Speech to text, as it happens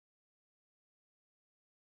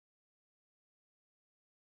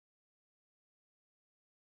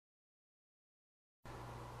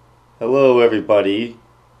Hello everybody.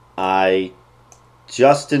 I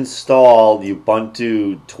just installed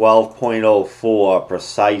Ubuntu 12.04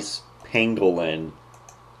 Precise Pangolin,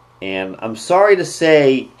 and I'm sorry to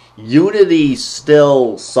say Unity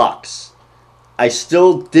still sucks. I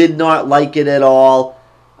still did not like it at all.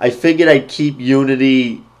 I figured I'd keep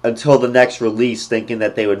Unity until the next release, thinking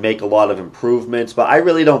that they would make a lot of improvements, but I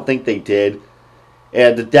really don't think they did.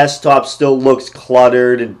 And the desktop still looks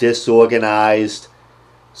cluttered and disorganized.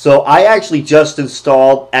 So I actually just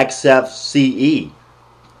installed XFCE.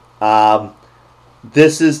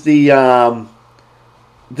 This is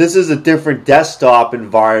a different desktop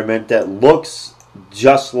environment that looks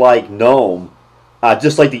just like GNOME,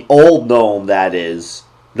 just like the old GNOME, that is,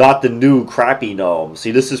 not the new crappy GNOME.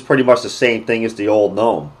 See, this is pretty much the same thing as the old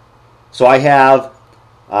GNOME. So I have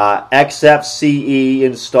XFCE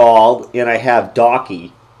installed, and I have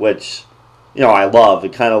docky, which I love.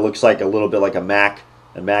 It kind of looks like a little bit like a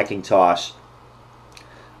Macintosh.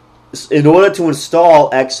 In order to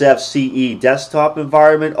install XFCE desktop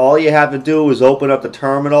environment, all you have to do is open up the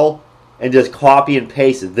terminal and just copy and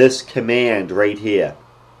paste this command right here.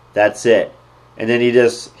 That's it. And then you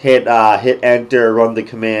just hit enter, run the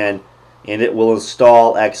command, and it will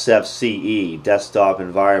install XFCE desktop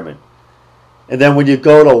environment. And then when you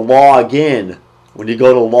go to log in,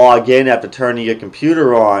 after turning your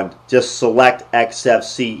computer on, just select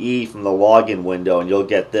XFCE from the login window and you'll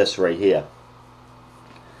get this right here.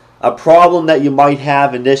 A problem that you might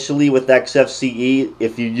have initially with XFCE,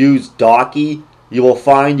 if you use docky, you will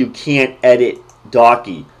find you can't edit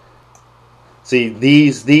docky. See,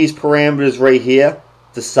 these parameters right here,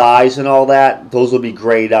 the size and all that, those will be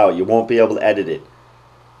grayed out. You won't be able to edit it.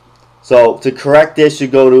 So to correct this, you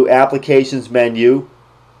go to Applications menu,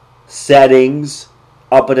 Settings,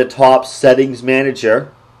 up at the top, Settings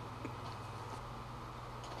Manager.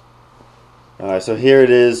 Alright, so here it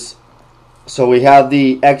is. So we have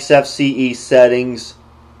the XFCE settings.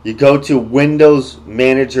 You go to Windows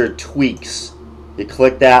Manager Tweaks. You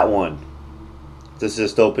click that one. This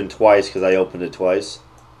just opened twice because I opened it twice.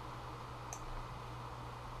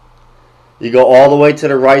 You go all the way to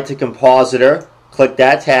the right to Compositor. Click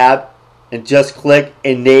that tab and just click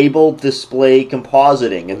Enable Display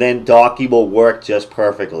Compositing, and then docky will work just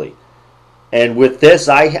perfectly. And with this,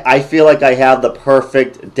 I feel like I have the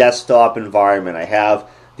perfect desktop environment. I have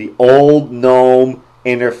the old GNOME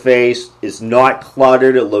interface. It's not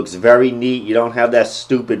cluttered. It looks very neat. You don't have that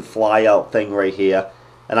stupid flyout thing right here.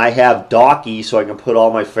 And I have docky, so I can put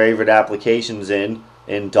all my favorite applications in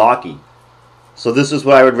docky. So this is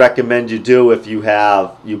what I would recommend you do if you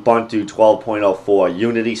have Ubuntu 12.04.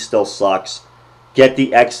 Unity still sucks. Get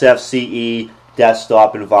the XFCE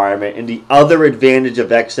desktop environment. And the other advantage of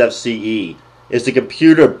XFCE is the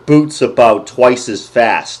computer boots about twice as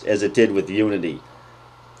fast as it did with Unity.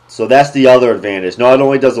 So that's the other advantage. Not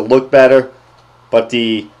only does it look better, but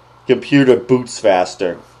the computer boots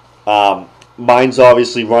faster. Mine's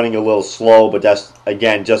obviously running a little slow, but that's,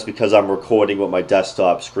 again, just because I'm recording with my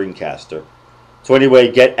desktop screencaster. So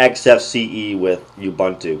anyway, get XFCE with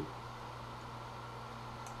Ubuntu.